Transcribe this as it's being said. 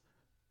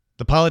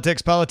The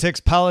Politics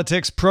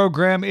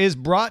program is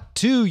brought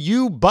to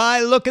you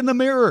by Look in the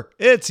Mirror.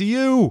 It's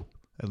you.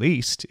 At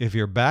least if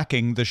you're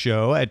backing the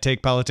show at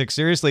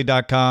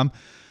TakePoliticsSeriously.com.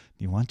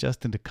 You want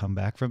Justin to come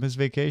back from his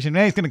vacation?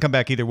 He's going to come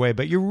back either way,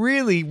 but you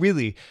really,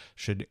 really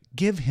should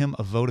give him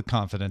a vote of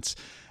confidence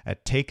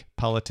at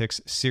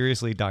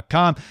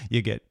TakePoliticsSeriously.com.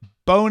 You get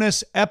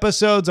bonus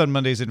episodes on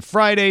Mondays and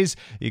Fridays.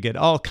 You get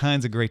all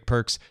kinds of great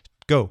perks.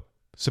 Go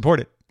support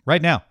it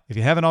right now if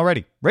you haven't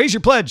already. Raise your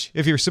pledge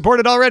if you're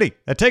supported already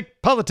at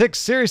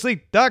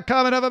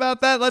TakePoliticsSeriously.com. Enough about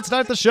that. Let's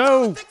start the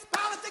show.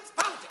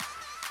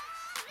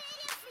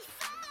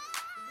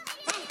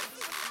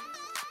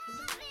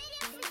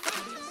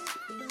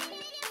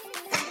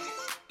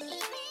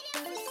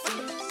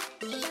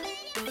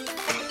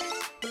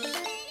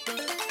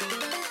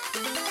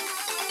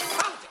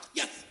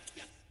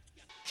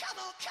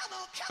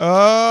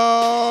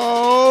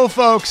 Oh,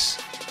 folks,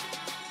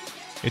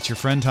 it's your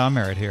friend Tom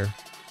Merritt here,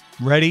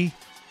 ready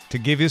to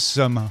give you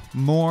some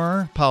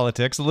more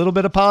politics, a little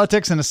bit of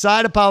politics and a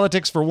side of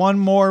politics for one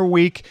more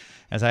week,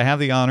 as I have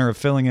the honor of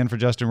filling in for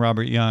Justin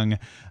Robert Young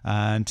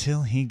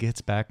until he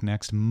gets back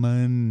next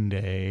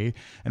Monday.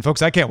 And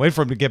folks, I can't wait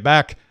for him to get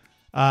back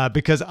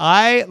because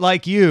I,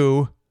 like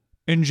you,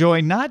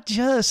 enjoy not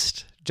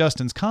just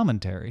Justin's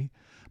commentary,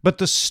 but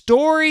the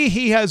story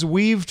he has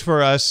weaved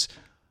for us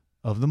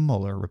of the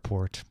Mueller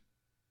report.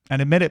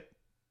 And admit it,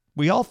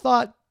 we all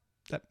thought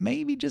that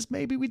maybe, just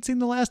maybe, we'd seen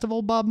the last of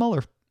old Bob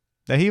Mueller.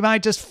 That he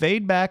might just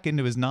fade back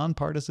into his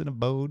nonpartisan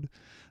abode.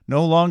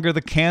 No longer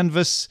the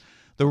canvas,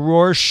 the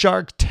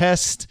Rorschach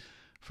test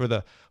for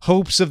the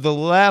hopes of the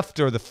left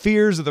or the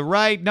fears of the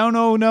right.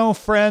 No,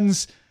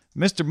 friends.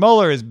 Mr.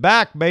 Mueller is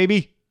back,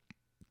 baby.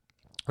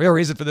 Real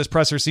reason for this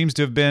presser seems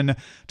to have been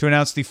to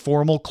announce the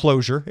formal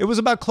closure. It was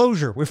about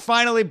closure. We're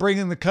finally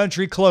bringing the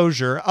country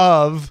closure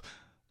of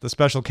the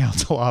special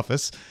counsel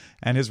office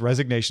and his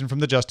resignation from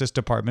the Justice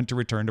Department to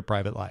return to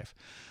private life.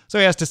 So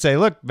he has to say,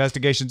 look,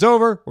 investigation's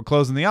over. We're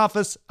closing the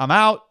office. I'm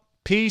out.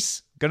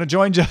 Peace. Gonna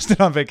join Justin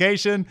on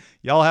vacation.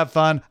 Y'all have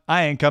fun.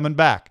 I ain't coming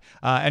back.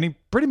 And he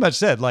pretty much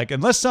said, like,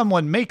 unless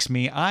someone makes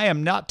me, I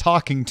am not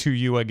talking to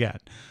you again.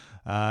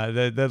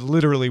 That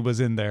literally was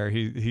in there.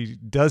 He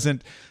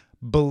doesn't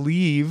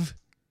believe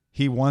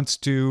he wants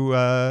to,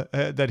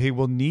 that he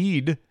will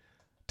need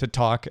to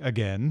talk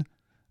again.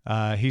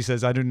 He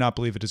says, I do not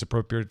believe it is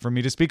appropriate for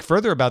me to speak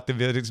further about the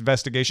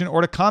investigation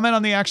or to comment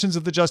on the actions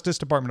of the Justice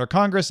Department or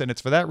Congress, and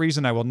it's for that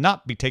reason I will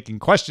not be taking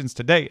questions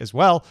today as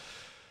well.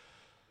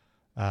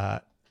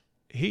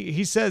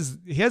 He says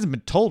he hasn't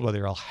been told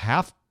whether he'll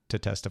have to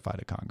testify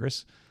to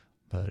Congress,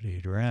 but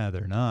he'd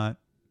rather not.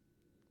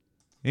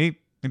 He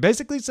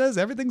basically says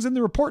everything's in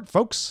the report,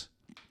 folks.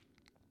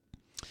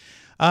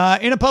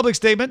 In a public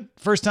statement,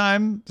 first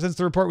time since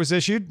the report was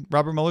issued,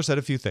 Robert Mueller said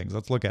a few things.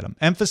 Let's look at them.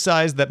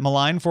 Emphasized that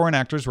malign foreign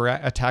actors were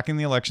attacking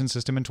the election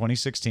system in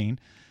 2016,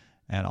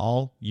 and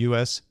all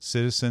U.S.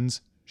 citizens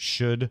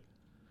should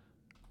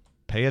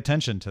pay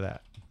attention to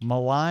that.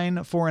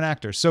 Malign foreign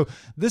actors. So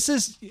this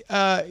is,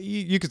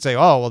 you could say,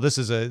 oh, well, this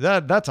is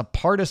that's a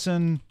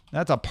partisan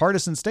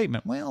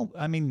statement. Well,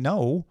 I mean,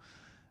 no,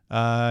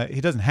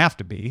 he doesn't have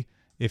to be.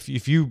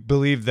 If you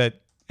believe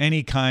that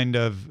any kind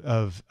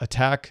of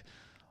attack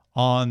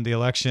on the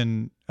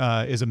election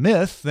is a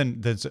myth, then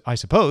that's, I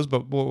suppose.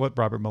 But what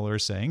Robert Mueller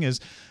is saying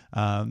is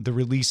the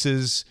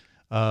releases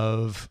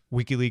of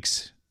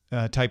WikiLeaks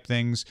type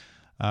things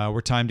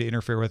were timed to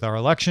interfere with our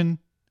election.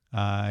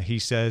 He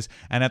says,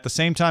 and at the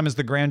same time as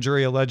the grand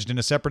jury alleged in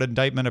a separate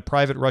indictment, a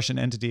private Russian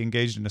entity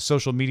engaged in a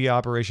social media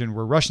operation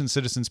where Russian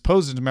citizens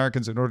posed as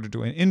Americans in order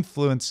to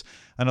influence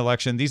an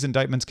election. These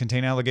indictments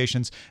contain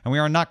allegations, and we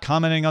are not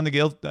commenting on the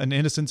guilt and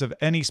innocence of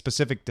any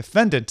specific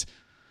defendant.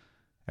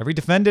 Every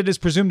defendant is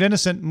presumed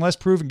innocent unless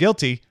proven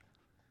guilty.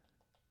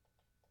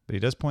 But he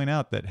does point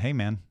out that, hey,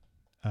 man,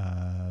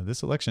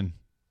 this election,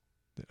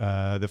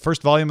 the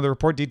first volume of the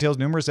report details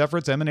numerous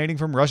efforts emanating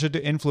from Russia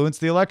to influence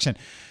the election.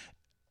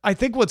 I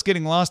think what's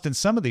getting lost in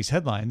some of these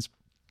headlines,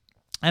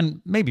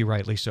 and maybe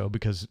rightly so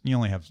because you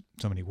only have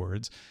so many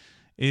words,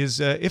 is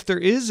if there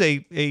is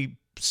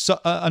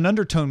an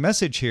undertone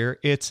message here,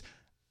 it's,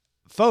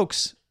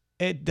 folks,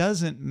 it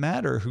doesn't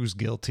matter who's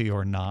guilty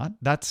or not.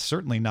 That's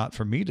certainly not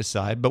for me to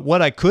decide. But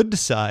what I could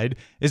decide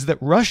is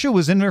that Russia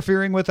was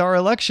interfering with our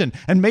election,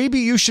 and maybe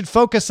you should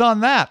focus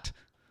on that.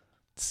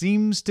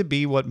 Seems to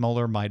be what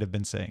Mueller might have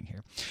been saying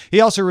here.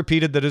 He also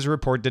repeated that his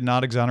report did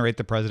not exonerate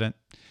the president.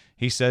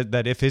 He said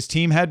that if his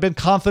team had been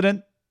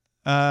confident,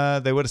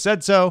 they would have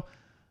said so.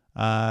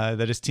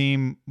 That his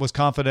team was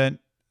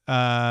confident.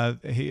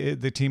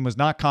 The team was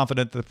not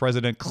confident that the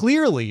president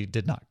clearly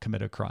did not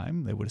commit a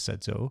crime. They would have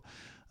said so.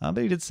 But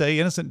he did say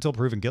innocent until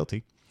proven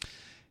guilty.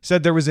 He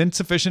said there was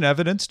insufficient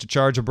evidence to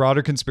charge a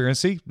broader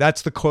conspiracy.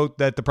 That's the quote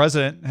that the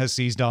president has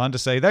seized on to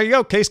say, there you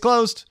go, case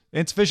closed.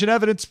 Insufficient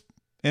evidence,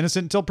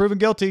 innocent until proven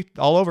guilty,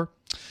 all over.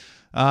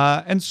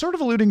 And sort of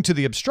alluding to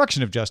the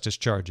obstruction of justice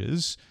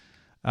charges,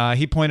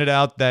 he pointed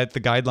out that the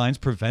guidelines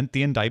prevent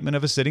the indictment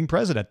of a sitting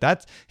president.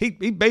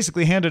 He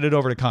basically handed it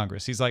over to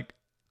Congress. He's like,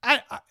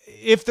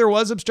 if there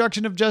was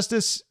obstruction of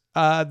justice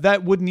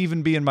that wouldn't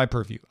even be in my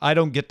purview. I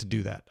don't get to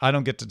do that. I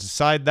don't get to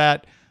decide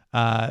that.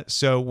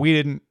 So we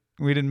didn't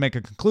make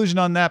a conclusion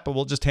on that, but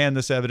we'll just hand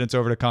this evidence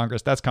over to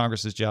Congress. That's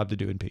Congress's job to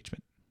do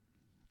impeachment.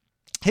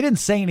 He didn't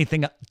say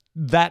anything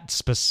that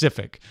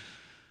specific,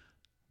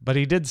 but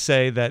he did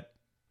say that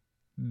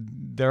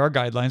there are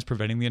guidelines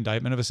preventing the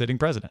indictment of a sitting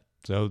president.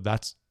 So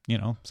that's,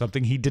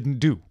 something he didn't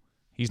do.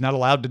 He's not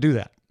allowed to do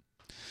that.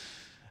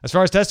 As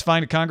far as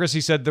testifying to Congress,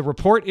 he said, the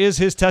report is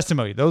his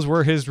testimony. Those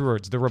were his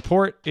words. The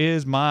report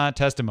is my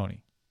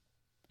testimony.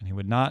 And he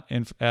would not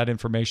add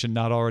information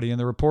not already in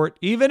the report,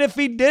 even if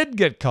he did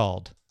get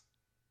called.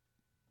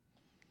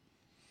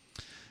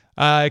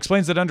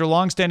 Explains that under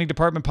longstanding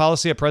department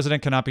policy, a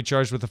president cannot be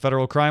charged with a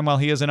federal crime while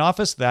he is in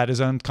office. That is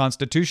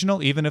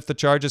unconstitutional. Even if the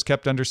charge is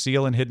kept under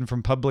seal and hidden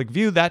from public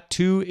view, that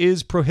too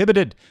is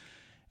prohibited.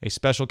 A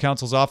special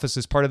counsel's office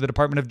is part of the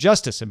Department of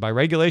Justice, and by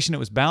regulation, it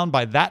was bound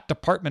by that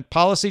department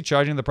policy.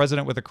 Charging the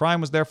president with a crime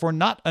was therefore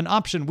not an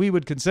option we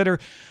would consider.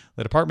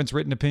 The department's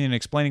written opinion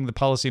explaining the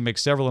policy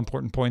makes several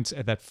important points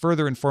that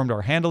further informed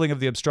our handling of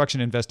the obstruction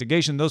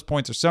investigation. Those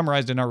points are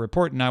summarized in our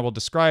report, and I will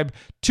describe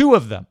two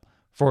of them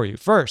for you.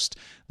 First,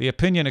 the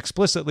opinion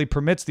explicitly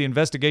permits the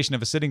investigation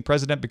of a sitting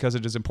president because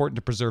it is important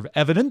to preserve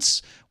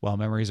evidence while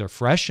memories are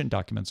fresh and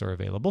documents are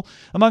available.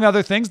 Among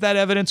other things, that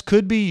evidence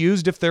could be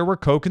used if there were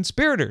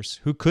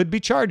co-conspirators who could be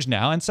charged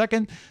now. And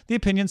second, the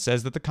opinion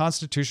says that the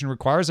Constitution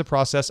requires a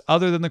process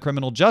other than the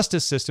criminal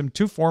justice system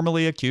to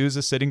formally accuse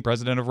a sitting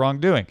president of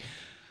wrongdoing.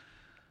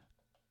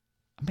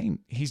 I mean,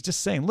 he's just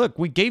saying, look,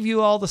 we gave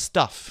you all the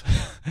stuff.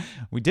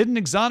 We didn't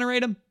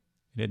exonerate him.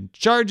 We didn't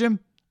charge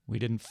him. We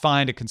didn't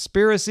find a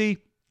conspiracy.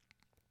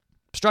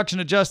 Obstruction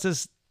of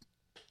justice,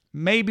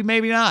 maybe,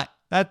 maybe not.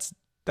 That's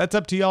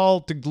up to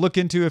y'all to look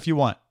into if you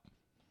want.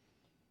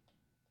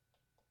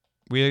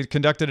 We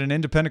conducted an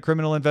independent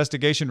criminal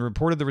investigation and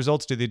reported the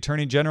results to the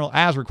Attorney General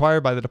as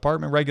required by the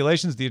department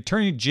regulations. The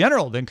Attorney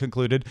General then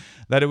concluded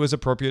that it was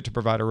appropriate to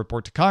provide a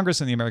report to Congress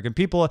and the American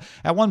people.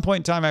 At one point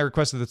in time, I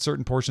requested that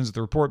certain portions of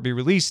the report be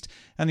released,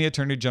 and the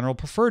Attorney General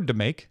preferred to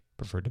make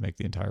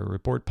the entire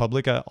report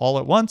public all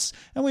at once,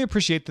 and we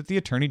appreciate that the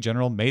Attorney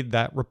General made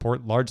that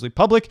report largely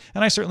public,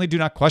 and I certainly do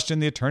not question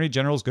the Attorney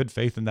General's good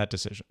faith in that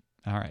decision.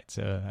 All right,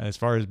 so as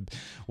far as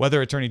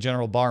whether Attorney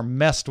General Barr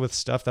messed with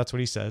stuff, that's what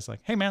he says.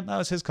 Like, hey man, that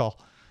was his call.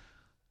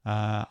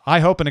 I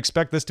hope and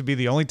expect this to be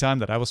the only time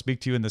that I will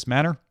speak to you in this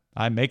manner.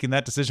 I'm making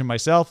that decision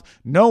myself.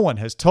 No one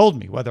has told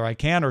me whether I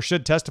can or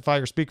should testify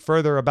or speak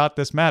further about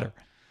this matter.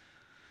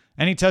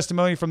 Any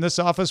testimony from this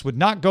office would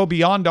not go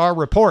beyond our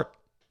report.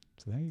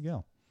 So there you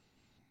go.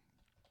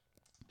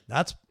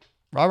 That's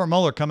Robert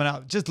Mueller coming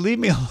out. Just leave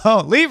me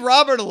alone. Leave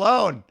Robert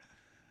alone.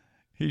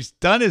 He's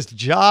done his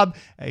job.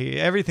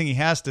 Everything he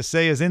has to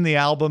say is in the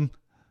album.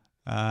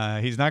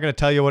 He's not going to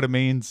tell you what it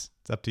means.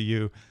 It's up to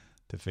you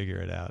to figure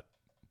it out.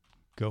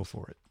 Go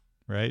for it,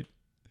 right?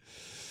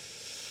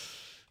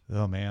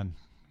 Oh, man.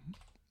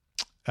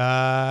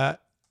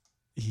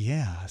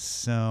 Yeah,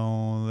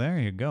 so there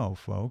you go,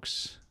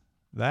 folks.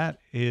 That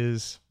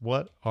is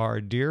what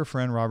our dear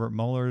friend Robert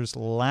Mueller's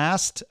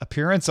last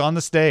appearance on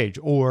the stage.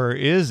 Or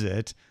is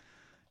it?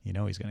 He's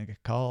going to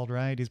get called,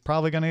 right? He's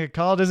probably going to get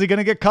called. Is he going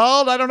to get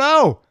called? I don't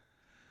know.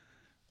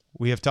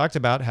 We have talked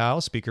about how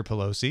Speaker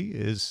Pelosi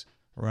is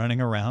running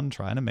around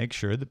trying to make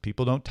sure that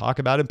people don't talk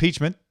about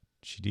impeachment.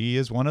 She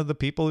is one of the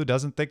people who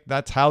doesn't think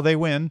that's how they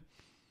win.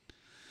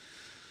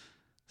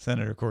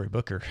 Senator Cory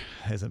Booker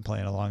isn't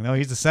playing along, though.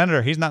 He's a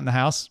senator. He's not in the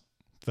House.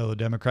 Fellow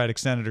Democratic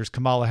Senators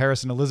Kamala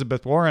Harris and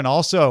Elizabeth Warren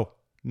also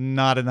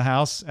not in the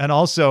House, and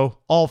also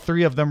all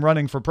three of them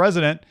running for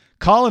president,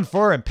 calling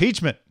for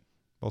impeachment.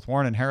 Both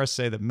Warren and Harris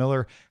say that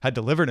Mueller had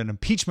delivered an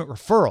impeachment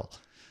referral.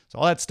 So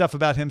all that stuff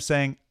about him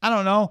saying, I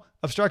don't know,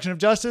 obstruction of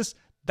justice,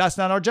 that's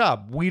not our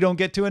job. We don't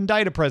get to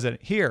indict a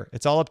president. Here,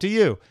 it's all up to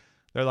you.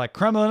 They're like,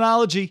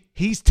 criminology,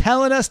 he's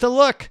telling us to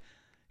look.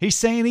 He's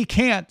saying he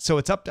can't, so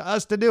it's up to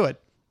us to do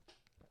it.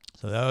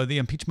 So the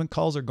impeachment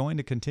calls are going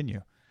to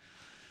continue.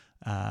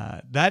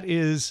 That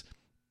is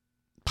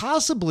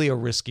possibly a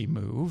risky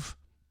move.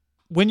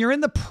 When you're in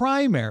the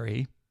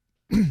primary,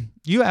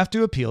 you have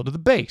to appeal to the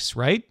base,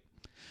 right?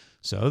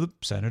 So the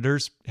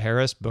senators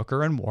Harris,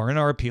 Booker, and Warren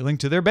are appealing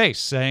to their base,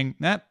 saying,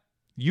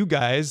 you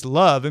guys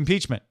love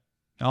impeachment.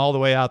 All the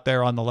way out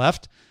there on the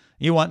left,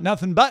 you want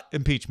nothing but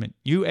impeachment.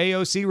 You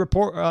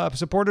AOC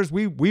supporters,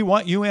 we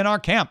want you in our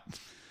camp.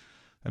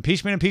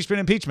 Impeachment, impeachment,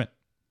 impeachment.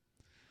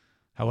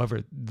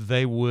 However,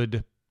 they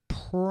would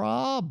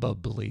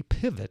probably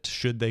pivot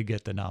should they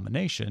get the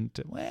nomination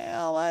to,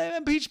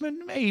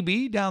 impeachment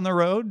maybe down the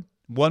road.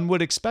 One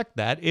would expect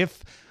that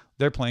if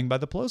they're playing by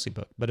the Pelosi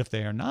book. But if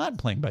they are not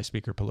playing by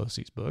Speaker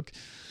Pelosi's book,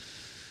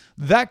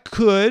 that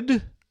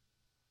could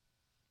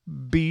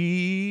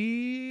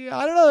be,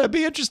 that'd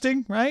be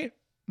interesting, right?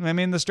 I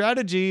mean, the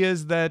strategy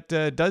is that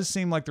it does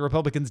seem like the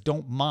Republicans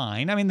don't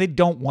mind. I mean, they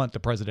don't want the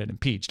president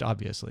impeached,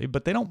 obviously,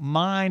 but they don't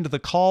mind the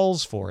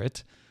calls for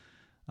it.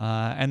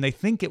 And they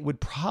think it would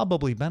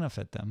probably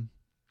benefit them.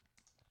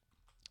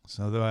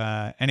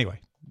 So anyway,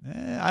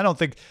 I don't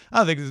think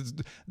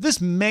this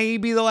may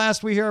be the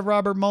last we hear of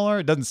Robert Mueller.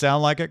 It doesn't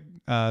sound like it.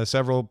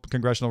 several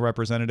congressional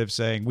representatives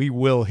saying we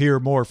will hear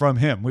more from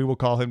him. We will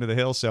call him to the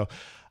Hill. So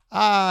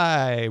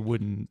I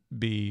wouldn't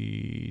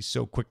be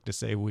so quick to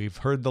say we've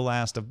heard the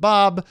last of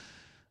Bob.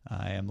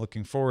 I am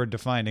looking forward to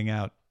finding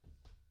out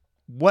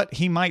what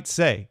he might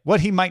say,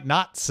 what he might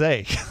not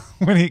say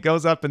when he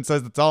goes up and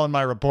says it's all in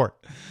my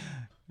report.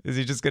 Is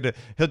he just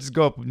he'll just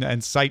go up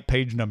and cite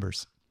page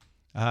numbers.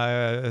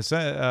 Mr.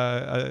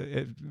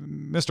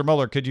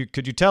 Mueller, could you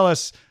tell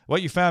us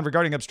what you found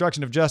regarding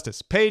obstruction of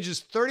justice? Pages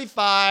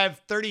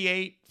 35,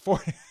 38,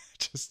 40.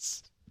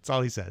 Just, that's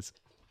all he says.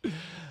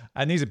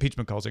 And these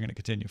impeachment calls are going to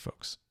continue,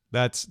 folks.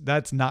 That's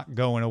not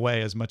going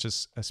away as much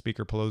as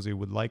Speaker Pelosi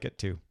would like it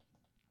to.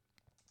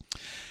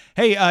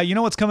 Hey, you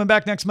know what's coming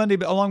back next Monday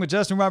along with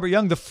Justin Robert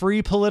Young? The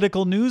free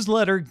political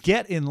newsletter.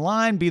 Get in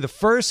line. Be the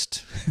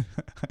first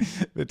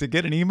to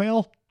get an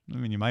email. I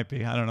mean, you might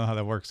be. I don't know how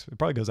that works. It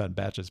probably goes out in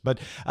batches. But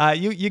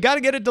you got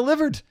to get it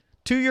delivered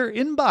to your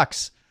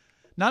inbox.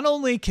 Not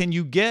only can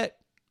you get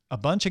a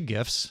bunch of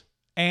gifts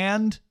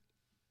and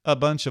a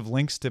bunch of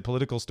links to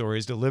political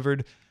stories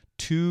delivered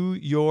to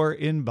your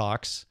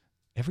inbox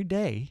every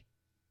day,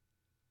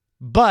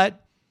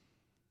 but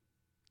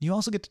you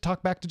also get to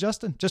talk back to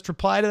Justin. Just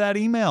reply to that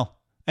email.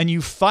 And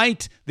you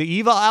fight the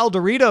evil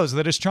Aldoritos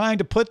that is trying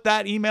to put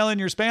that email in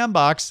your spam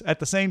box. At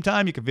the same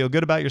time, you can feel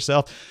good about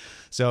yourself.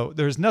 So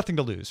there's nothing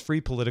to lose.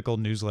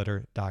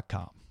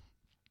 freepoliticalnewsletter.com.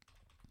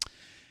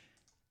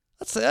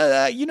 Let's,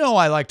 I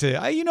like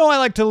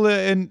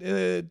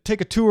to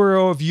take a tour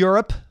of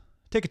Europe,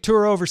 take a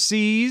tour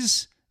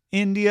overseas,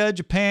 India,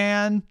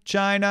 Japan,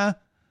 China.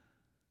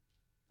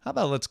 How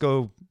about let's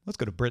go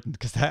to Britain?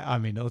 Because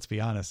let's be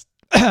honest,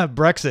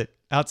 Brexit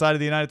outside of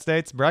the United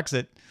States,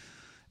 Brexit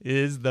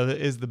is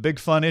the big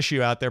fun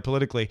issue out there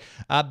politically.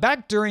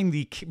 Back during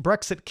the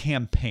Brexit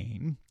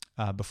campaign,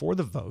 before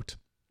the vote,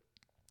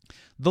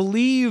 the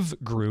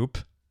Leave group,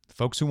 the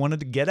folks who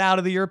wanted to get out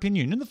of the European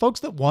Union, the folks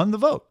that won the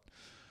vote,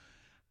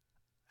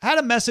 had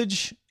a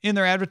message in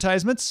their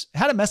advertisements,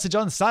 had a message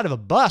on the side of a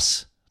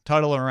bus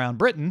toddling around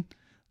Britain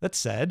that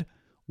said,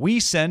 "We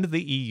send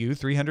the EU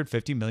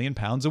 350 million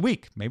pounds a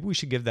week. Maybe we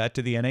should give that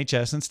to the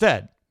NHS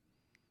instead."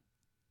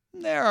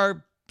 There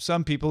are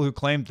some people who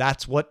claim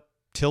that's what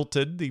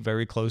tilted the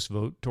very close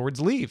vote towards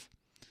Leave.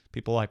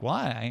 People are like,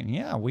 why?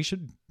 Yeah, we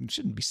shouldn't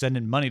be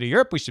sending money to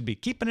Europe. We should be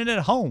keeping it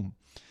at home.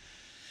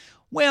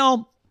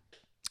 Well,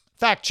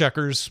 fact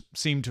checkers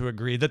seem to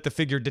agree that the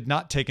figure did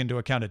not take into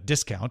account a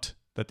discount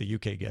that the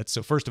UK gets.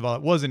 So first of all,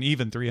 it wasn't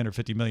even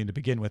 350 million to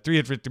begin with.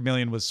 350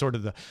 million was sort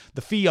of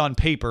the fee on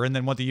paper, and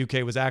then what the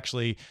UK was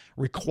actually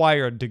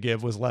required to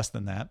give was less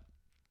than that.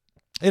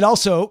 It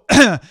also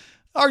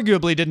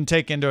arguably didn't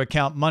take into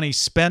account money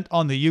spent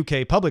on the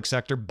UK public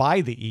sector by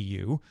the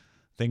EU,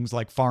 things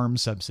like farm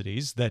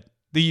subsidies that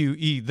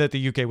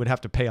the UK would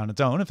have to pay on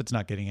its own if it's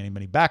not getting any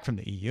money back from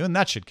the EU, and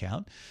that should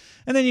count.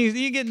 And then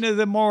you get into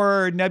the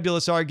more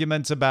nebulous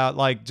arguments about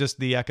like just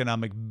the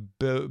economic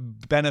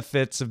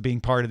benefits of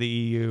being part of the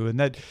EU, and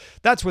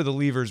that's where the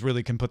Leavers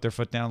really can put their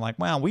foot down. Like,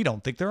 well, we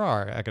don't think there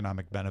are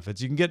economic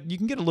benefits. You can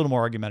get a little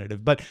more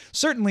argumentative, but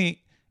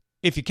certainly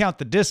if you count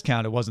the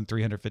discount, it wasn't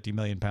 350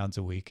 million pounds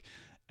a week,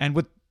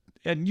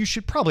 and you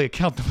should probably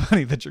account the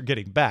money that you're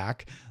getting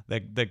back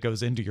that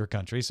goes into your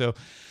country. So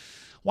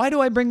why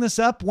do I bring this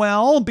up?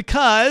 Well,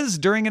 because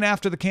during and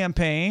after the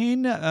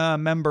campaign, a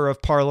member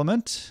of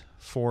Parliament,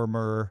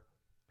 former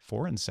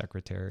Foreign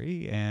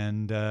Secretary,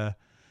 and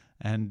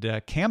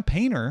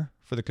campaigner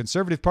for the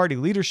Conservative Party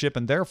leadership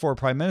and therefore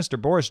Prime Minister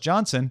Boris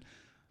Johnson,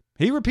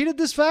 he repeated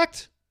this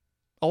fact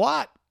a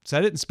lot.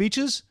 Said it in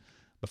speeches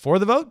before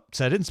the vote,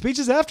 said it in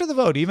speeches after the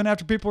vote, even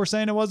after people were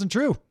saying it wasn't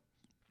true.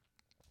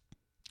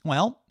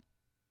 Well,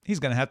 he's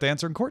going to have to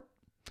answer in court.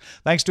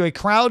 Thanks to a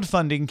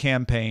crowdfunding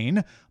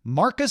campaign,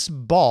 Marcus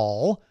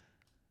Ball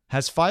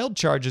has filed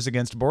charges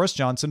against Boris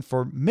Johnson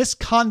for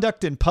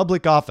misconduct in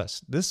public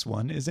office. This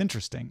one is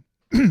interesting.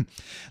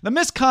 The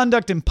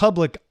misconduct in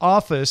public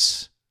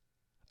office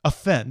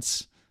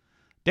offense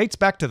dates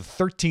back to the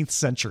 13th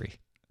century.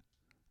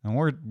 And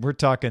we're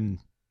talking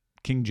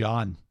King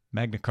John,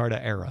 Magna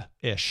Carta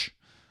era-ish.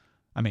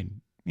 I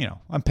mean,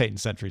 I'm painting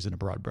centuries in a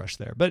broad brush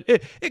there, but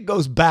it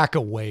goes back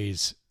a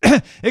ways.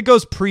 It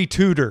goes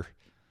pre-Tudor.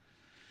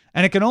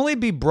 And it can only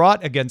be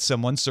brought against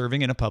someone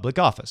serving in a public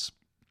office.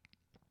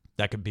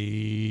 That could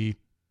be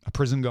a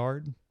prison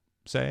guard,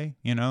 say,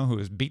 who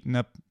is beating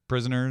up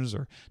prisoners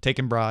or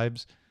taking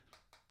bribes.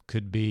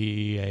 Could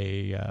be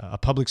a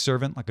public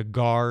servant, like a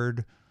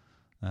guard,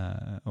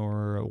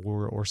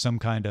 or some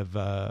kind of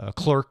a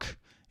clerk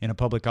in a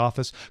public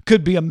office.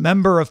 Could be a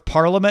member of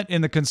Parliament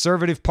in the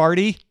Conservative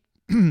Party,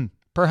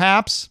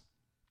 perhaps.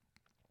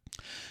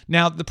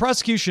 Now, the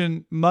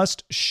prosecution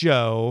must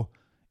show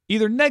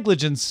either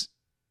negligence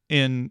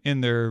in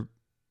their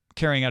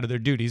carrying out of their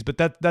duties, but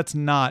that's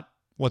not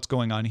what's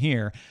going on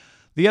here.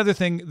 The other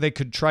thing they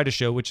could try to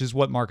show, which is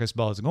what Marcus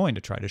Ball is going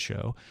to try to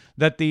show,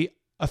 that the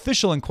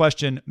official in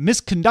question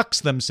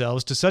misconducts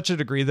themselves to such a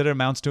degree that it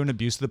amounts to an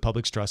abuse of the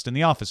public's trust in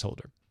the office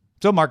holder.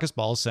 So Marcus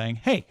Ball is saying,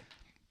 hey,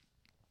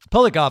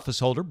 public office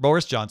holder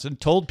Boris Johnson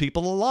told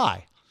people a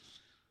lie.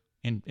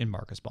 in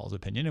Marcus Ball's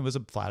opinion. It was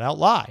a flat out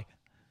lie.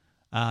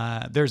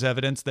 There's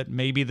evidence that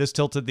maybe this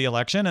tilted the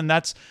election, and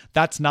that's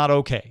not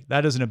okay.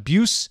 That is an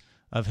abuse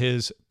of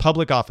his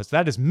public office.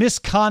 That is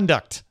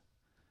misconduct.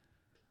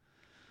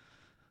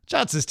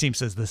 Johnson's team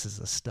says this is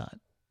a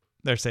stunt.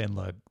 They're saying,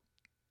 look,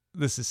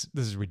 this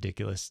is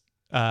ridiculous.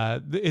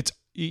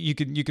 You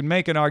can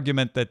make an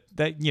argument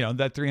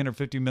that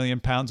 350 million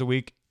pounds a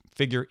week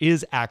figure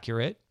is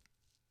accurate.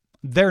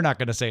 They're not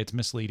going to say it's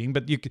misleading,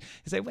 but you could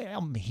say,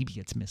 well, maybe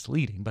it's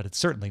misleading, but it's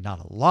certainly not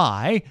a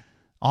lie.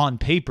 On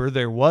paper,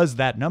 there was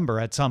that number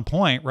at some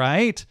point,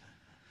 right?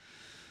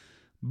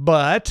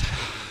 But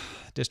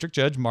District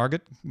Judge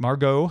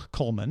Margot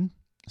Coleman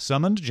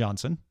summoned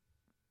Johnson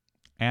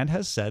and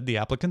has said the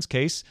applicant's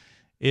case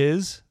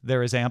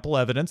there is ample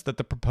evidence that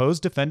the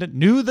proposed defendant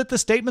knew that the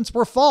statements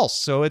were false.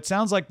 So it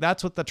sounds like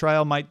that's what the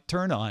trial might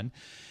turn on,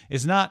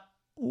 is not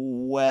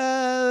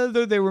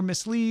whether they were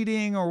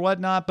misleading or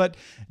whatnot, but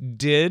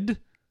did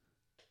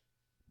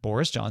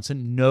Boris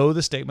Johnson know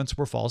the statements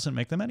were false and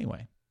make them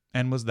anyway?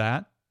 And was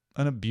that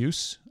an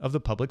abuse of the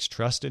public's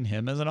trust in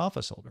him as an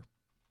office holder?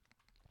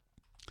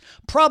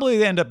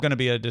 Probably end up going to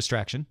be a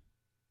distraction.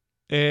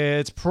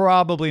 It's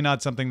probably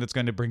not something that's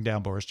going to bring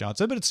down Boris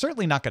Johnson, but it's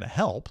certainly not going to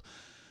help.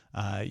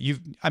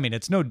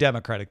 It's no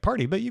Democratic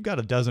Party, but you've got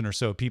a dozen or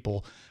so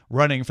people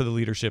running for the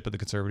leadership of the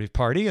Conservative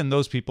Party, and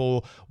those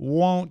people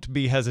won't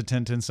be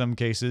hesitant in some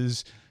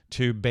cases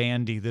to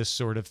bandy this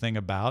sort of thing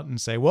about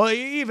and say, well,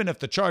 even if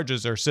the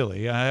charges are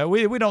silly,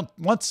 we don't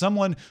want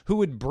someone who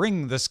would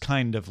bring this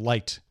kind of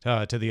light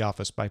to the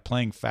office by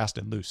playing fast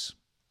and loose.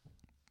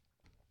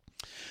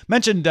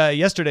 Mentioned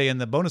yesterday in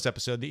the bonus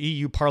episode, the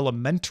EU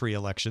parliamentary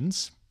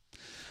elections.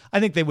 I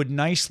think they would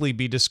nicely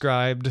be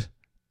described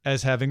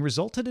as having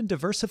resulted in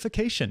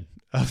diversification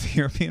of the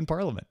European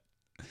Parliament.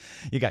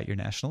 You got your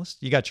nationalists,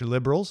 you got your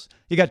liberals,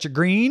 you got your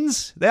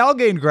Greens. They all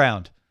gained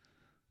ground.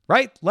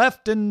 Right,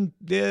 left, and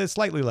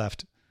slightly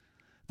left.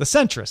 The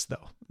centrists,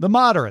 though, the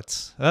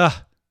moderates.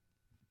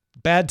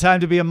 Bad time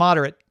to be a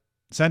moderate.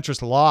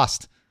 Centrists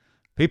lost.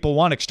 People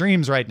want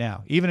extremes right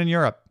now, even in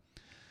Europe.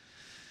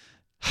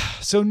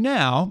 So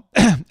now,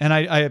 and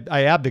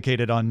I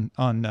abdicated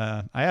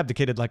I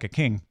abdicated like a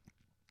king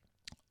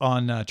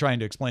on trying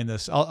to explain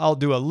this. I'll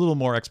do a little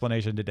more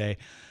explanation today.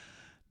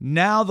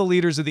 Now the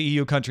leaders of the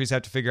EU countries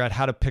have to figure out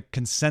how to pick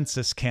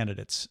consensus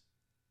candidates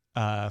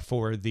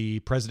for the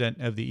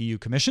president of the EU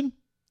Commission,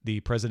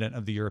 the president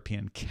of the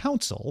European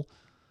Council.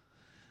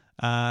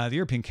 The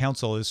European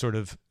Council is sort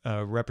of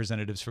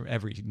representatives from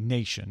every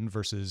nation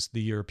versus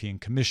the European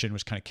Commission,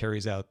 which kind of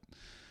carries out,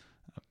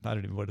 I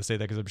don't even want to say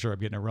that because I'm sure I'm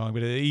getting it wrong,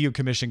 but the EU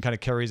Commission kind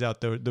of carries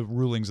out the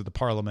rulings of the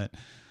Parliament.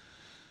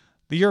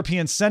 The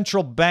European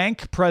Central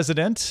Bank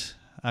president,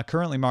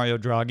 currently Mario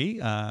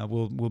Draghi,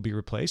 will be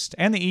replaced,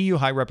 and the EU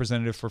High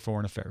Representative for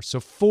Foreign Affairs. So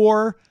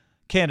 4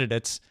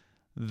 candidates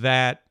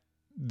that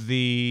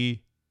the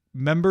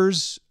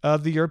members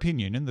of the European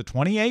Union, the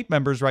 28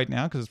 members right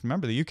now, because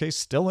remember the UK is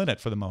still in it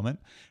for the moment,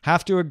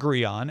 have to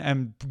agree on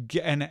and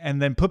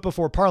then put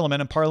before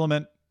Parliament, and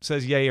Parliament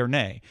says yay or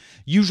nay.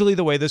 Usually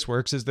the way this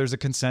works is there's a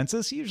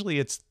consensus. Usually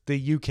it's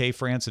the UK,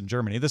 France, and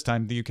Germany. This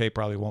time the UK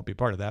probably won't be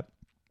part of that.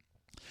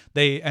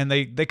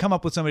 They come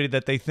up with somebody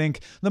that they think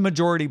the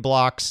majority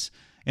blocks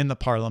in the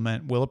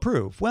Parliament will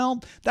approve.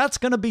 Well, that's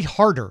going to be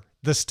harder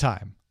this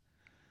time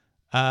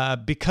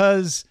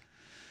because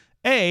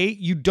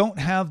you don't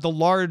have the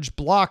large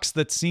blocks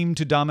that seem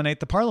to dominate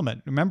the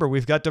Parliament. Remember,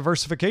 we've got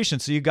diversification,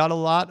 so you got a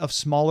lot of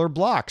smaller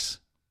blocks.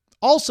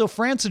 Also,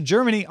 France and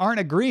Germany aren't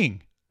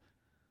agreeing.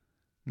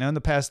 Now, in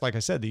the past, like I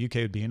said, the UK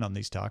would be in on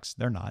these talks.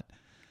 They're not.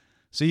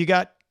 So you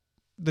got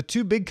the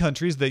 2 big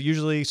countries that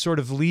usually sort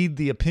of lead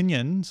the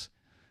opinions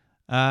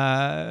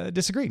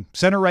disagreeing.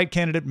 Center-right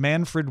candidate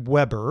Manfred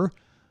Weber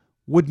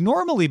would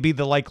normally be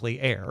the likely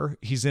heir.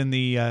 He's in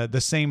the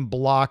same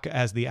bloc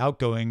as the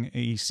outgoing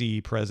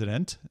EC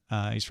president.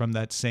 He's from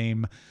that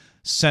same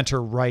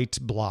center-right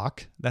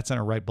bloc. That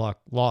center-right bloc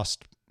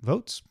lost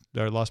votes.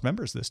 They lost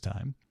members this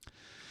time.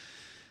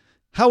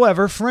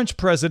 However, French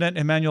President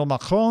Emmanuel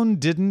Macron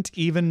didn't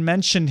even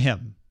mention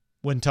him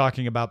when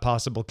talking about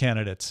possible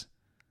candidates.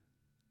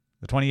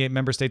 The 28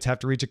 member states have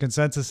to reach a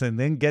consensus and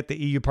then get the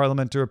EU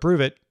Parliament to approve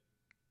it.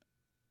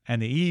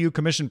 And the EU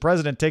Commission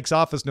President takes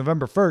office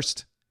November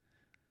 1st.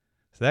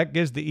 So that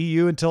gives the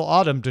EU until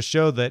autumn to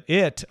show that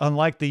it,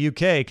 unlike the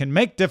UK, can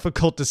make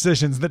difficult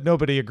decisions that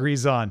nobody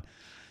agrees on.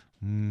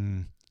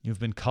 You've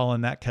been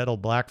calling that kettle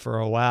black for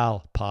a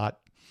while, Pot.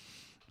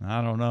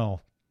 I don't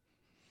know.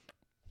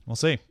 We'll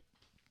see.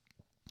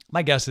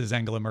 My guess is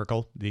Angela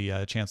Merkel,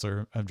 the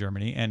Chancellor of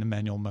Germany, and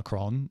Emmanuel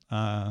Macron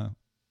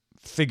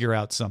figure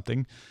out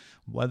something.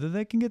 Whether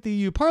they can get the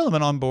EU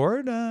Parliament on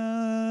board,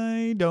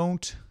 I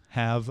don't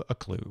have a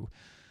clue.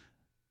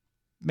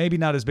 Maybe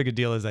not as big a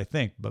deal as I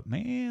think, but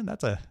man,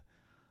 that's not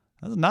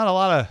a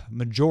lot of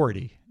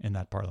majority in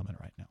that Parliament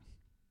right now.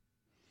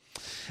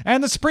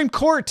 And the Supreme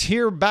Court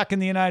here back in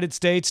the United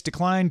States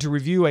declined to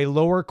review a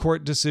lower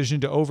court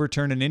decision to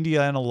overturn an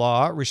Indiana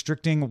law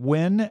restricting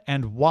when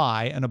and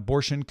why an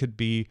abortion could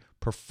be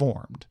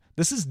performed.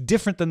 This is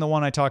different than the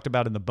one I talked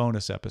about in the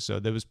bonus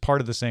episode that was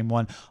part of the same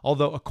one,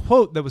 although a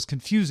quote that was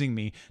confusing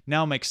me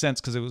now makes sense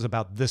because it was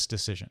about this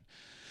decision.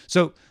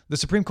 So the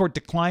Supreme Court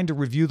declined to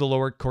review the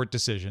lower court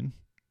decision.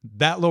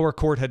 That lower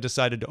court had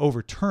decided to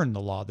overturn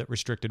the law that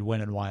restricted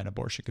when and why an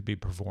abortion could be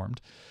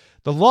performed.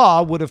 The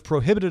law would have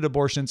prohibited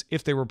abortions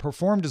if they were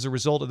performed as a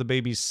result of the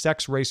baby's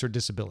sex, race, or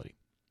disability.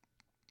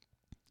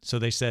 So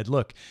they said,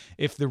 look,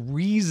 if the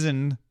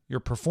reason you're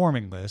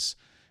performing this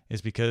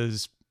is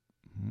because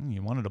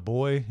you wanted a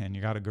boy and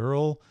you got a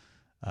girl,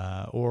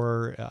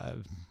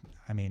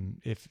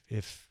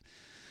 if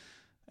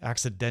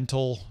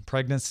accidental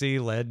pregnancy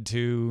led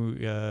to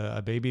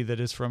a baby that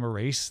is from a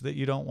race that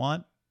you don't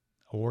want,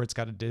 or it's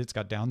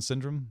got Down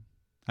syndrome.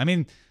 I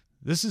mean,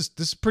 this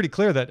is pretty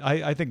clear that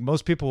I think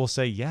most people will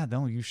say, yeah,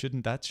 no, you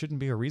shouldn't. That shouldn't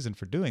be a reason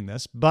for doing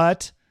this.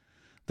 But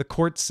the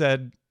court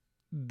said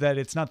that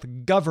it's not the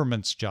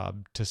government's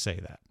job to say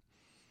that.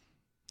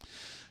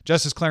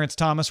 Justice Clarence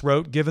Thomas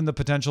wrote, given the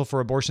potential for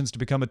abortions to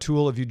become a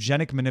tool of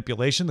eugenic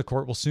manipulation, the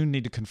court will soon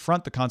need to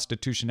confront the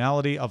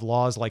constitutionality of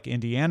laws like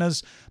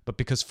Indiana's. But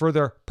because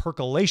further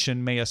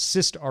percolation may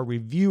assist our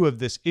review of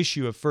this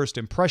issue of first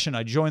impression,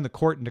 I join the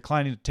court in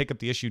declining to take up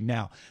the issue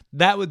now.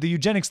 The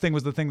eugenics thing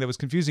was the thing that was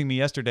confusing me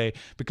yesterday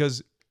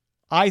because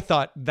I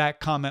thought that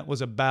comment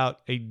was about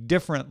a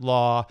different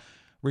law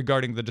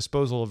regarding the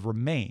disposal of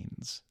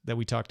remains that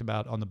we talked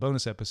about on the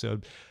bonus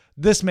episode.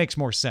 This makes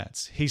more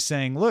sense. He's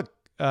saying, look,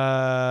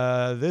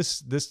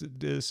 this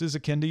is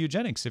akin to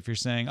eugenics. If you're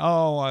saying,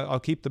 oh, I'll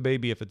keep the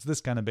baby if it's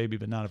this kind of baby,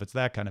 but not if it's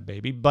that kind of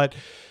baby. But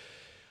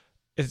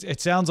it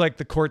sounds like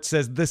the court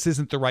says this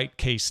isn't the right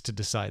case to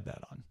decide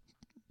that on.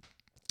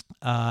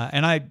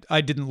 And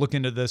I didn't look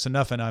into this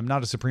enough, and I'm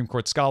not a Supreme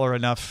Court scholar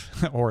enough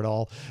or at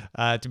all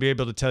to be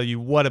able to tell you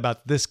what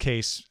about this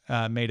case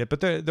made it. But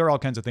there are all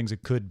kinds of things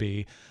it could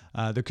be.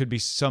 There could be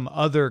some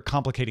other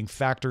complicating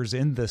factors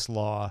in this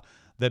law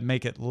that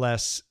make it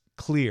less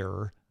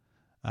clear.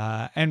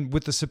 And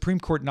with the Supreme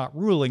Court not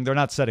ruling, they're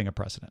not setting a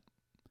precedent.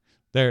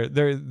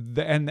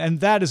 And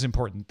that is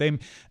important.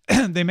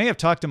 They may have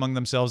talked among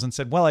themselves and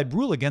said, well, I'd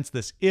rule against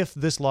this if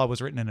this law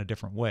was written in a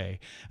different way.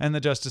 And the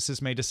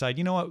justices may decide,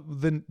 you know what,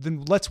 then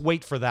let's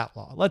wait for that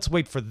law. Let's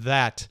wait for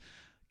that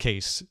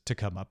case to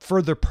come up.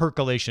 Further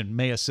percolation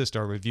may assist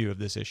our review of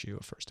this issue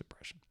of first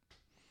impression.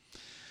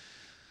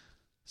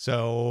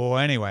 So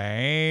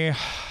anyway,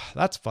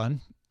 that's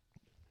fun.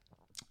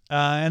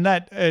 And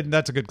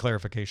that's a good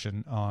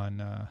clarification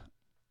on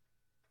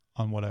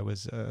what I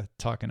was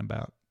talking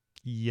about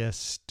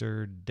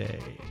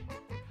yesterday.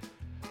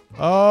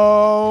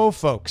 Oh,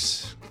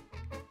 folks,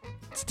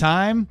 it's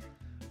time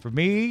for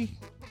me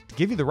to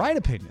give you the right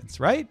opinions,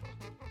 right?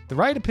 The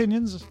right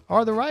opinions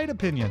are the right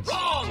opinions.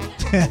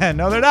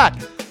 No, they're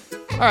not.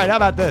 All right, how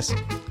about this?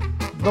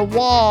 The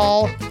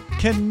wall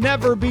can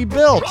never be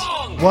built.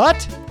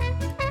 What?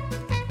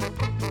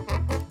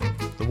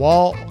 The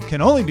wall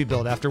can only be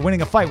built after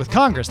winning a fight with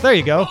Congress. There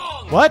you go.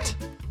 What?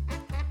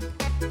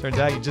 Turns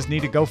out you just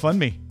need a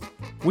GoFundMe.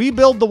 We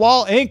Build the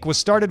Wall, Inc. was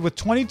started with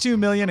 $22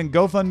 million in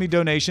GoFundMe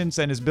donations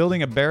and is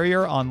building a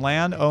barrier on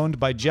land owned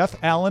by Jeff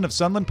Allen of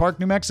Sunland Park,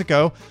 New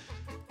Mexico,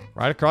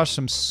 right across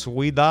from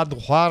Ciudad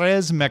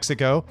Juarez,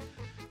 Mexico.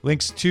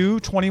 Links two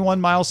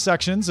 21-mile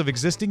sections of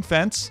existing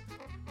fence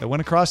that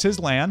went across his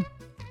land.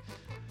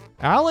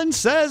 Allen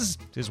says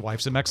his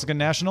wife's a Mexican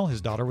national.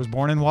 His daughter was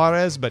born in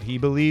Juarez, but he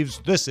believes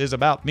this is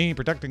about me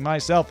protecting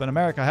myself and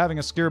America having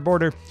a secure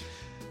border.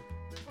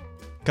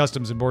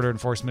 Customs and Border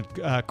Enforcement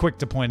quick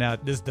to point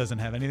out this doesn't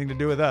have anything to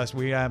do with us.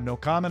 We have no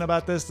comment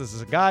about this. This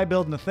is a guy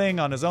building a thing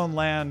on his own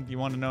land. You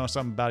want to know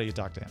something about it, you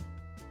talk to him.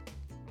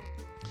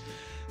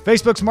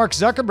 Facebook's Mark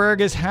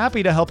Zuckerberg is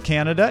happy to help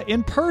Canada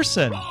in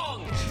person.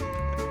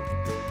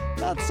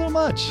 Not so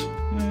much.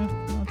 Yeah,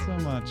 not so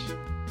much.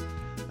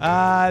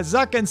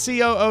 Zuck and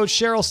COO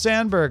Sheryl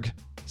Sandberg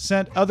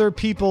sent other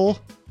people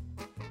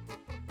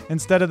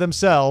instead of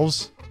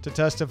themselves to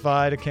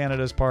testify to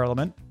Canada's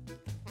parliament.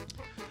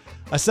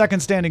 A second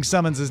standing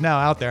summons is now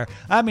out there.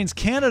 That means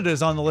Canada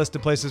is on the list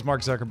of places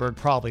Mark Zuckerberg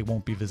probably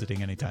won't be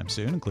visiting anytime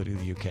soon, including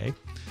the UK.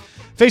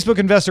 Facebook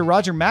investor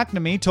Roger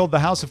McNamee told the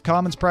House of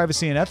Commons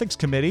Privacy and Ethics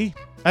Committee,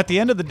 at the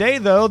end of the day,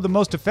 though, the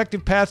most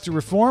effective path to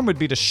reform would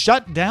be to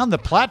shut down the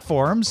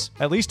platforms,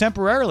 at least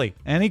temporarily.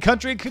 Any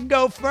country could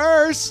go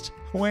first.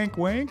 Wink,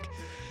 wink.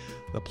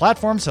 The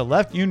platforms have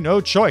left you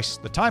no choice.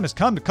 The time has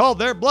come to call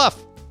their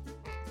bluff.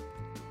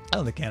 I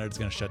don't think Canada's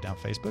going to shut down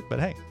Facebook, but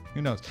hey,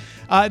 who knows?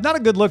 Not a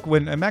good look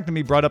when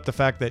McNamee brought up the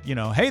fact that,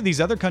 hey,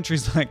 these other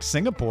countries like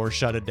Singapore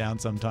shut it down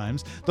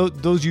sometimes.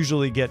 Those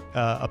usually get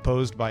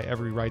opposed by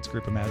every rights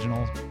group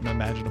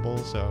imaginable.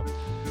 So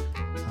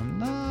I'm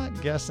not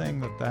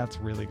guessing that that's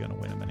really going to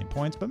win him any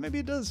points, but maybe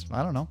it does.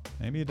 I don't know.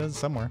 Maybe it does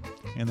somewhere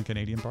in the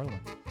Canadian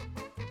Parliament.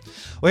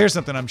 Well, here's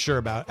something I'm sure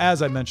about.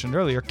 As I mentioned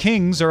earlier,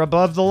 kings are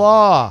above the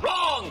law.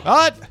 Wrong!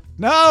 What?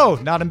 No,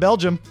 not in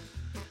Belgium.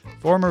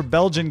 Former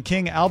Belgian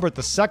King Albert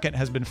II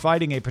has been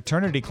fighting a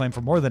paternity claim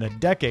for more than a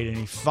decade, and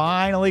he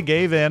finally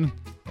gave in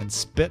and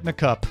spit in a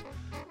cup.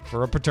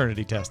 for a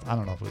paternity test. I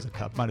don't know if it was a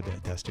cup. Might have been a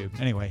test tube.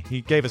 Anyway,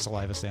 he gave a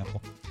saliva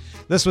sample.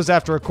 This was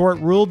after a court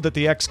ruled that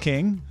the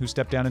ex-king, who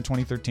stepped down in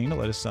 2013 to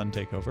let his son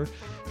take over,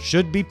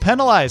 should be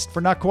penalized for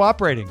not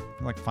cooperating.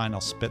 I'm like, fine,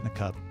 I'll spit in the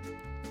cup.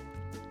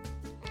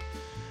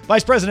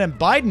 Vice President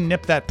Biden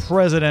nipped that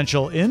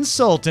presidential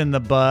insult in the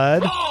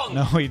bud. Wrong!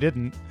 No, he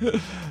didn't.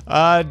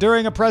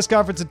 During a press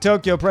conference in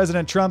Tokyo,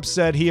 President Trump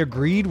said he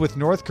agreed with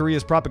North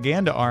Korea's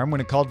propaganda arm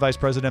when it called Vice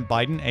President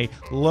Biden a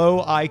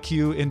low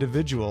IQ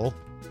individual.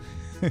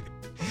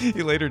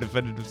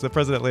 The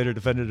president later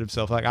defended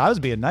himself like, I was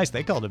being nice.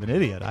 They called him an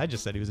idiot. I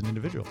just said he was an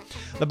individual.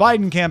 The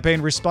Biden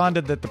campaign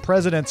responded that the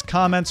president's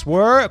comments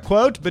were,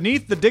 quote,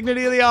 beneath the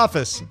dignity of the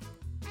office.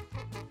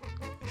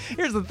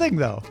 Here's the thing,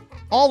 though.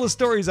 All the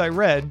stories I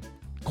read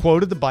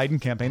quoted the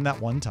Biden campaign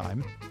that one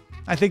time.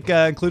 I think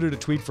included a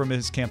tweet from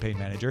his campaign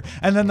manager.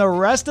 And then the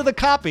rest of the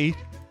copy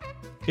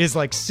is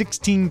like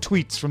 16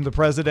 tweets from the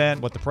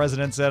president, what the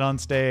president said on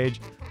stage,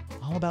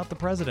 all about the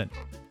president.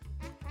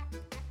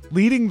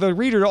 Leading the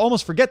reader to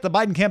almost forget the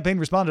Biden campaign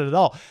responded at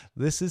all.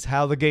 This is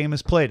how the game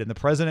is played, and the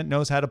president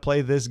knows how to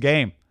play this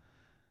game.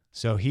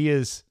 So he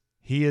is,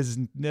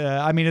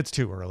 I mean, it's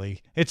too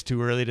early. It's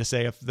too early to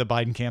say if the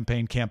Biden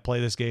campaign can't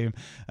play this game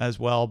as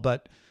well,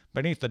 but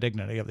beneath the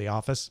dignity of the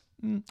office.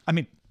 I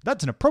mean,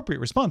 that's an appropriate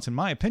response in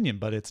my opinion,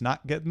 but it's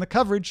not getting the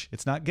coverage.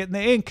 It's not getting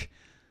the ink.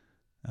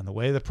 And the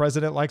way the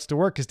president likes to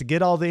work is to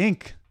get all the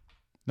ink.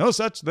 No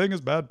such thing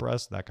as bad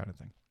press, that kind of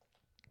thing.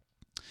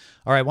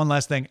 All right, one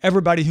last thing.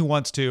 Everybody who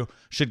wants to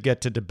should get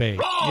to debate.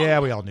 Wrong!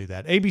 Yeah, we all knew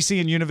that. ABC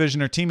and Univision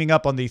are teaming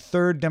up on the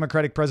third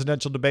Democratic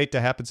presidential debate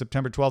to happen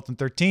September 12th and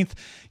 13th.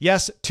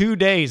 Yes, 2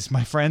 days,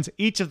 my friends.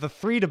 Each of the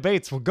 3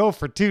 debates will go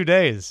for 2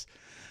 days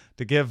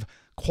to give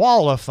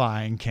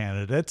qualifying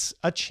candidates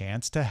a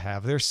chance to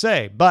have their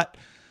say. But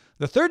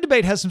the third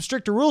debate has some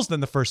stricter rules than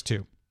the first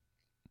two.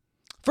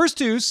 First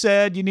two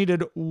said you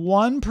needed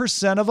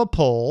 1% of a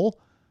poll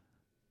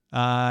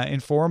in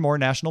 4 or more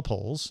national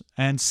polls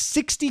and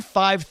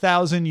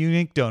 65,000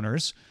 unique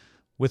donors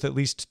with at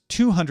least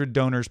 200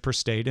 donors per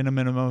state in a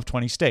minimum of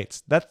 20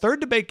 states. That third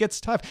debate gets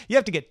tough. You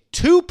have to get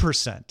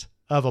 2%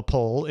 of a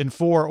poll in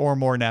 4 or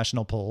more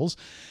national polls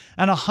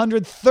and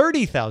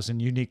 130,000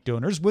 unique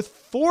donors with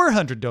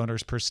 400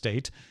 donors per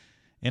state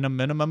in a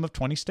minimum of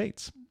 20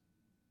 states.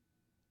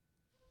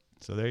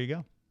 So there you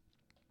go.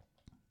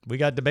 We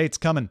got debates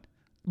coming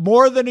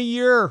more than a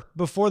year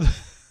before the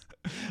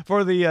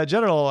for the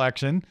general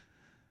election,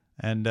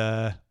 and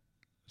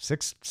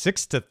 6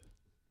 to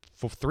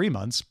 3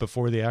 months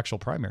before the actual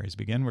primaries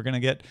begin. We're going to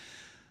get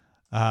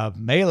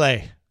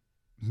melee,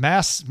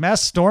 mass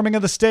storming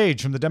of the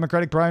stage from the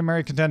Democratic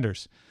primary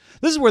contenders.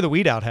 This is where the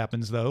weed out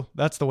happens, though.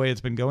 That's the way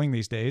it's been going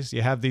these days.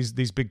 You have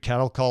these big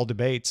cattle call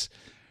debates,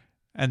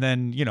 and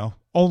then, you know,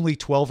 only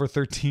 12 or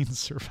 13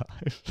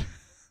 survive.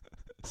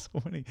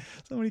 so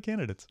many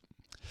candidates.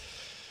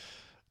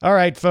 All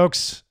right,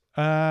 folks.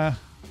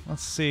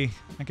 Let's see.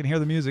 I can hear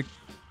the music.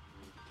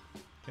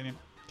 Can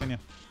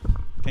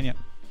you?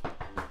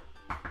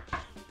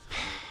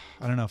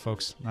 I don't know,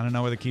 folks. I don't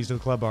know where the keys to the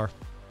club are.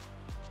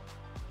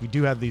 We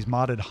do have these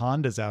modded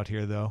Hondas out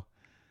here, though.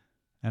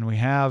 And we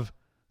have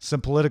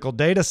some political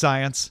data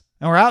science.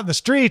 And we're out in the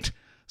street.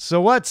 So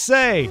what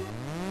say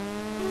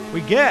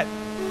we get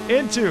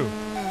into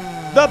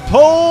the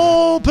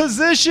pole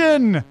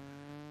position?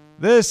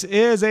 This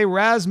is a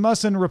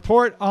Rasmussen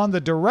report on the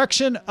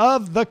direction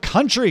of the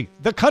country.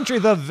 The country,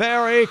 the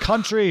very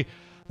country,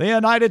 the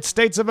United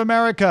States of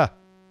America.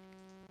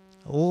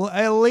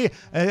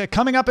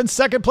 Coming up in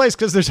second place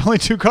because there's only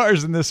 2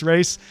 cars in this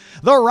race.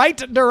 The right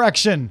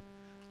direction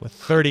with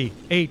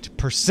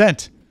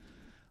 38%.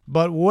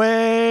 But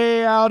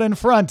way out in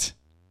front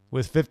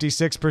with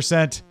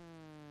 56%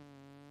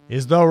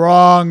 is the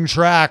wrong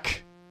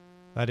track.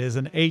 That is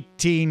an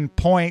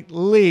 18-point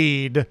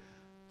lead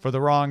for the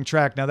wrong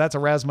track. Now, that's a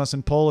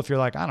Rasmussen poll. If you're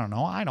like, I don't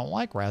know, I don't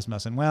like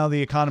Rasmussen. Well,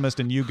 The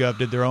Economist and YouGov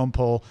did their own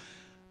poll.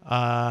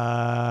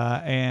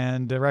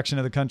 And direction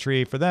of the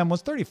country for them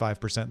was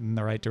 35% in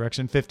the right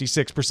direction,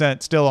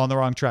 56% still on the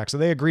wrong track. So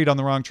they agreed on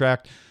the wrong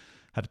track,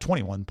 had a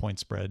 21-point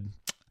spread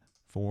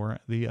for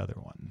the other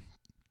one.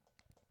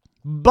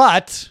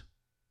 But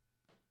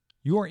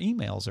your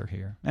emails are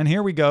here. And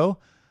here we go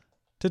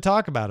to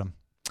talk about them.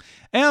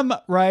 M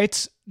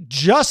writes,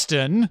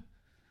 Justin,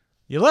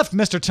 you left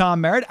Mr.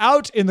 Tom Merritt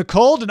out in the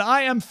cold, and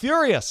I am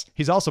furious.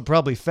 He's also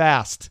probably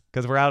fast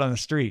because we're out on the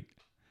street.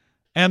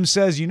 M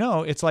says, you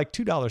know, it's like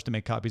 $2 to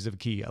make copies of a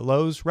key at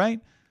Lowe's, right?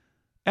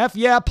 F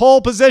yeah, pole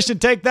position.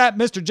 Take that,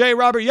 Mr. J.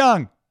 Robert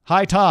Young.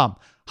 Hi, Tom.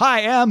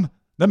 Hi, M.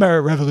 The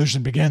Merritt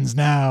Revolution begins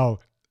now.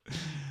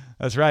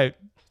 That's right.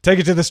 Take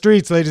it to the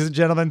streets, ladies and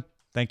gentlemen.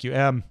 Thank you,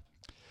 M.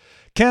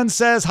 Ken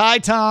says, hi,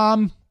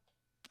 Tom.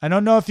 I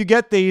don't know if you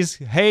get these.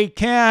 Hey,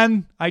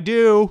 Ken, I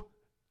do.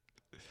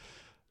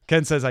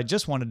 Ken says, I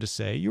just wanted to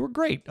say you were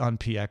great on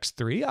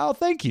Px3. Oh,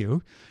 thank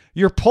you.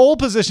 Your pole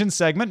position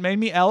segment made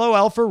me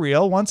LOL for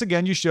real. Once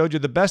again, you showed you're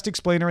the best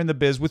explainer in the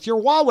biz with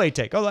your Huawei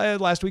take. Oh,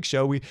 last week's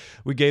show, we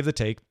gave the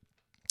take.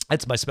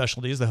 It's my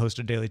specialty as the host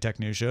of Daily Tech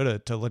News Show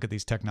to look at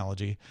these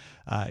technology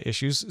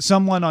issues.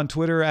 Someone on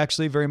Twitter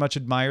actually very much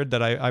admired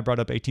that I brought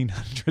up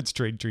 1800s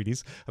trade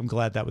treaties. I'm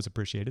glad that was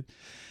appreciated.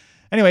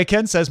 Anyway,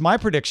 Ken says, my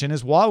prediction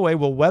is Huawei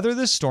will weather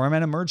this storm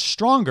and emerge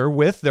stronger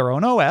with their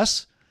own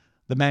OS,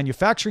 the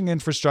manufacturing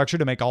infrastructure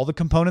to make all the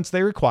components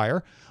they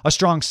require, a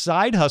strong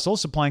side hustle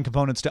supplying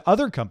components to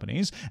other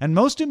companies, and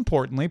most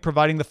importantly,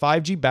 providing the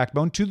 5G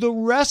backbone to the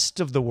rest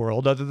of the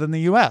world other than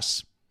the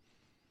US.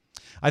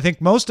 I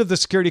think most of the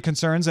security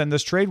concerns and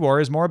this trade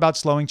war is more about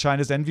slowing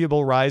China's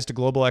enviable rise to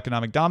global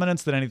economic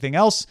dominance than anything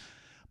else.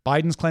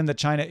 Biden's claim that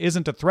China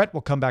isn't a threat will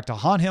come back to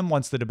haunt him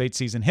once the debate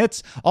season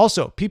hits.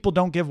 Also, people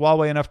don't give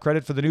Huawei enough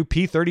credit for the new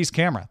P30's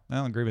camera.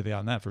 I'll agree with you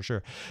on that for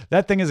sure.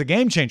 That thing is a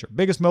game changer.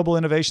 Biggest mobile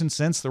innovation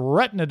since the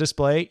Retina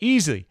display.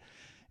 Easily.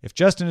 If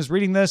Justin is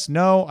reading this,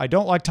 no, I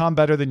don't like Tom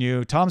better than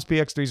you. Tom's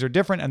Px3s are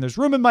different, and there's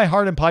room in my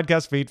heart and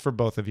podcast feed for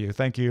both of you.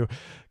 Thank you,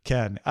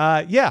 Ken.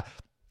 Yeah.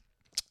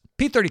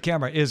 P30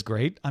 camera is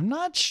great. I'm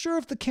not sure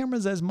if the camera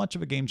is as much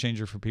of a game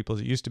changer for people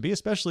as it used to be,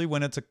 especially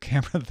when it's a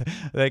camera that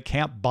they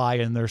can't buy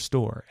in their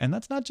store. And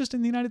that's not just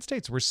in the United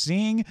States. We're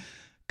seeing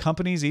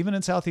companies, even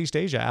in Southeast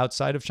Asia,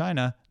 outside of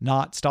China,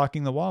 not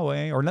stocking the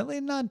Huawei or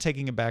not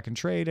taking it back in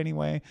trade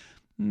anyway.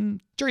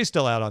 Jury's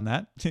still out on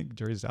that.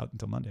 Jury's out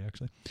until Monday,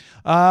 actually.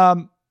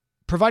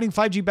 Providing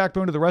 5G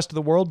backbone to the rest of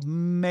the world,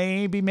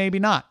 maybe, maybe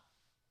not.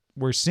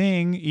 We're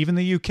seeing even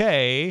the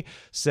UK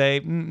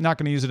say, not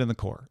going to use it in the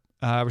core.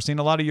 We're seeing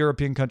a lot of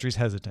European countries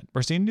hesitant.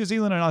 We're seeing New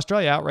Zealand and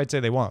Australia outright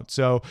say they won't.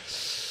 So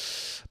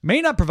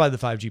may not provide the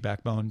 5G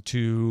backbone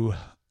to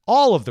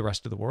all of the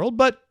rest of the world,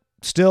 but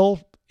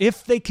still,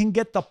 if they can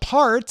get the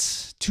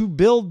parts to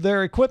build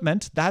their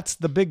equipment, that's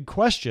the big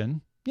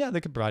question. Yeah,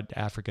 they could provide to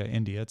Africa,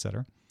 India,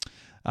 etc.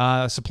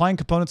 Supplying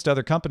components to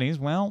other companies,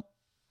 well,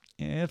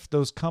 if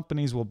those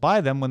companies will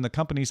buy them, when the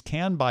companies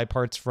can buy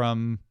parts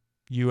from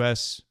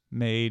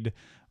U.S.-made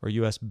or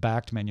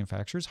U.S.-backed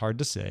manufacturers, hard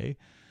to say.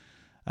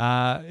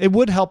 It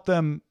would help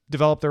them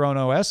develop their own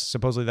OS.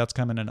 Supposedly that's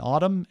coming in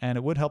autumn, and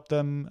it would help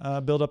them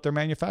build up their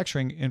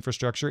manufacturing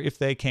infrastructure if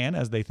they can,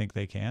 as they think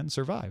they can,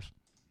 survive.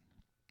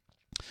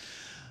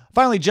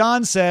 Finally,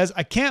 John says,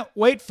 I can't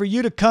wait for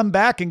you to come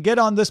back and get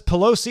on this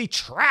Pelosi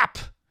trap.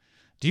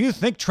 Do you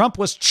think Trump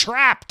was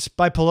trapped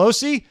by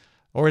Pelosi?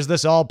 Or is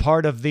this all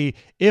part of the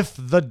If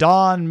the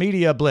Dawn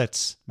media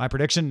blitz? My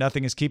prediction,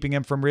 nothing is keeping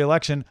him from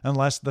re-election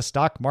unless the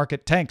stock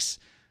market tanks.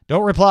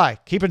 Don't reply.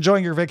 Keep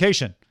enjoying your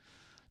vacation.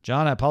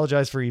 John, I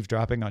apologize for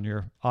eavesdropping on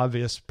your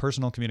obvious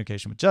personal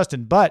communication with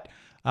Justin, but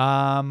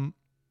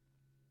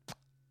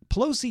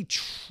Pelosi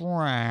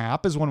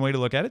trap is one way to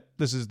look at it.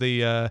 This is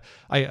the,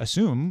 I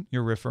assume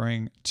you're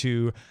referring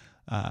to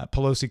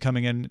Pelosi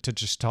coming in to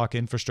just talk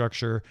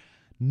infrastructure,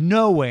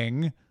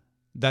 knowing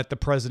that the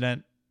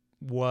president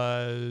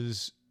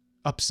was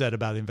upset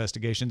about the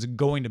investigations and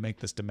going to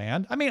make this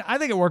demand. I mean, I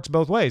think it works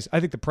both ways. I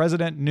think the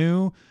president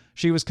knew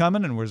she was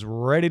coming and was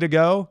ready to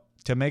go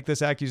to make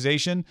this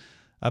accusation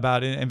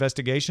about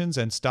investigations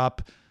and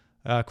stop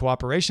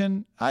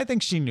cooperation. I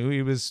think she knew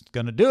he was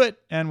going to do it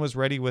and was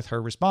ready with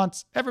her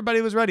response. Everybody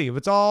was ready.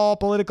 It's all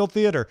political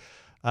theater.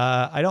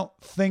 I don't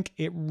think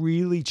it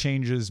really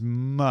changes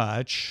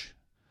much.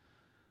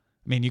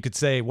 I mean, you could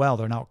say, well,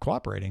 they're not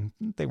cooperating.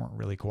 They weren't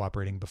really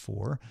cooperating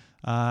before.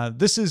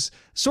 This is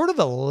sort of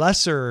a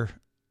lesser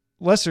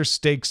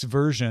stakes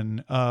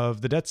version of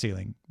the debt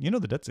ceiling. You know,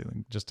 the debt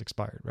ceiling just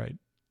expired, right?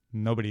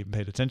 Nobody even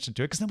paid attention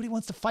to it because nobody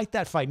wants to fight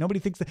that fight. Nobody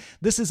thinks that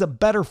this is a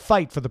better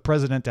fight for the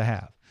president to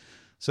have.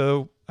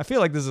 So I feel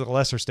like this is a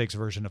lesser stakes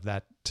version of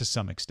that to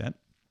some extent.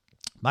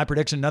 My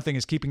prediction, nothing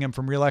is keeping him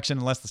from re-election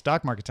unless the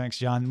stock market tanks,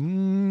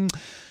 John.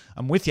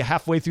 I'm with you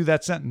halfway through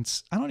that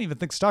sentence. I don't even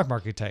think stock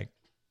market tank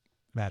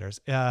matters.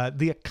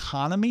 The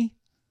economy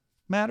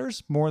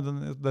matters more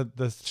than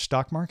the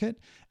stock market,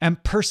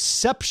 and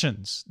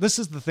perceptions. This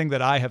is the thing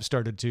that I have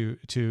started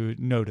to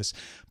notice.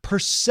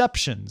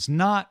 Perceptions,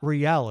 not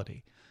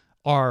reality,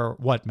 are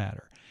what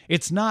matter.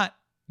 It's not,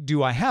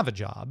 do I have a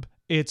job?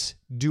 It's,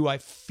 do I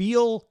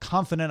feel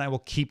confident I will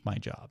keep my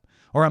job?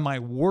 Or am I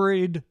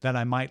worried that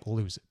I might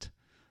lose it?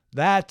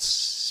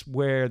 That's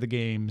where the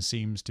game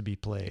seems to be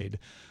played.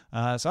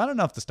 So I don't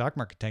know if the stock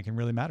market tanking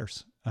really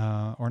matters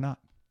or not.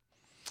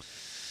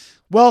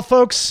 Well,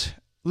 folks,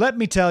 let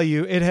me tell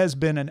you, it has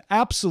been an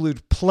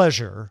absolute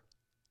pleasure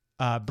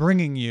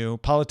bringing you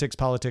politics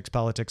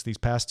these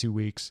past 2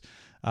 weeks.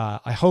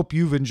 I hope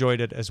you've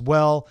enjoyed it as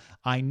well.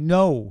 I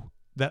know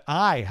that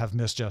I have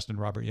missed Justin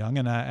Robert Young,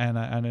 and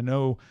I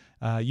know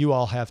you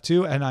all have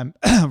too. And I'm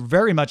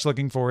very much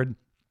looking forward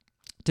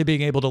to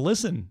being able to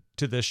listen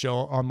to this show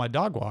on my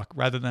dog walk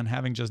rather than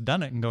having just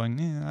done it and going,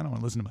 I don't want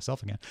to listen to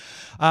myself again.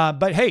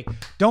 But hey,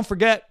 don't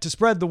forget to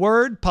spread the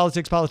word,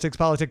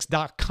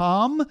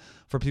 politics.com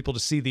for people to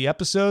see the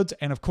episodes.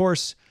 And of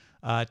course,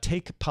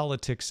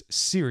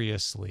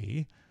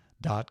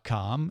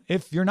 takepoliticsseriously.com.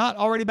 If you're not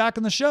already back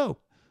in the show,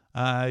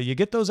 you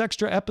get those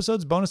extra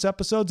episodes, bonus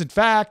episodes. In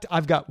fact,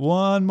 I've got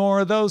one more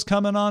of those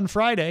coming on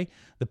Friday,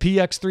 the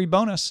Px3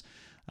 bonus.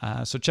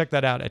 So check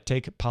that out at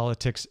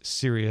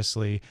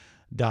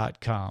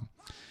takepoliticsseriously.com.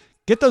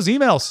 get those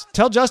emails.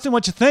 Tell Justin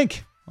what you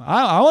think.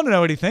 I want to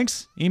know what he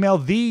thinks. Email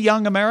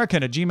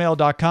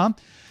theyoungamerican@gmail.com.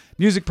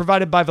 Music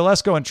provided by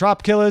Valesco and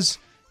Trop Killers.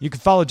 You can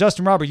follow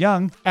Justin Robert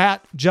Young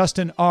at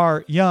Justin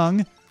R.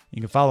 Young.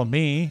 You can follow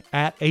me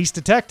at Ace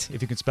Detect,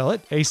 if you can spell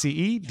it,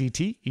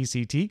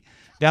 ACEDTECT.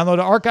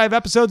 Download archive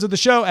episodes of the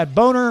show at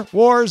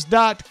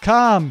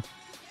bonerwars.com.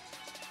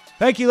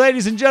 Thank you,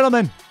 ladies and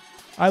gentlemen.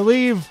 I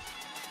leave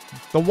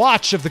the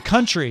watch of the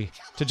country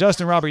to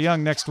Justin Robert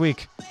Young next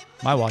week.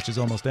 My watch is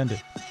almost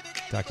ended.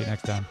 Talk to you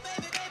next time.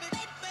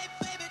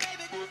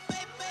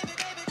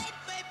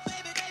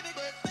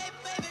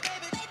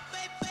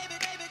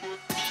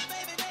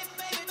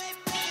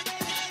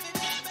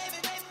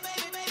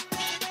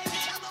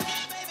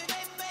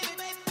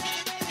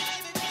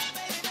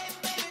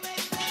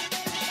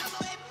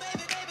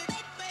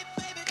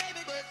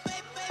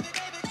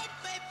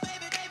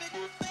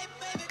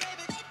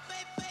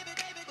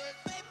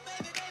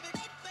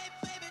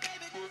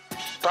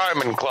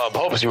 Diamond Club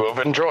hopes you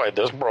have enjoyed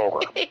this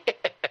program.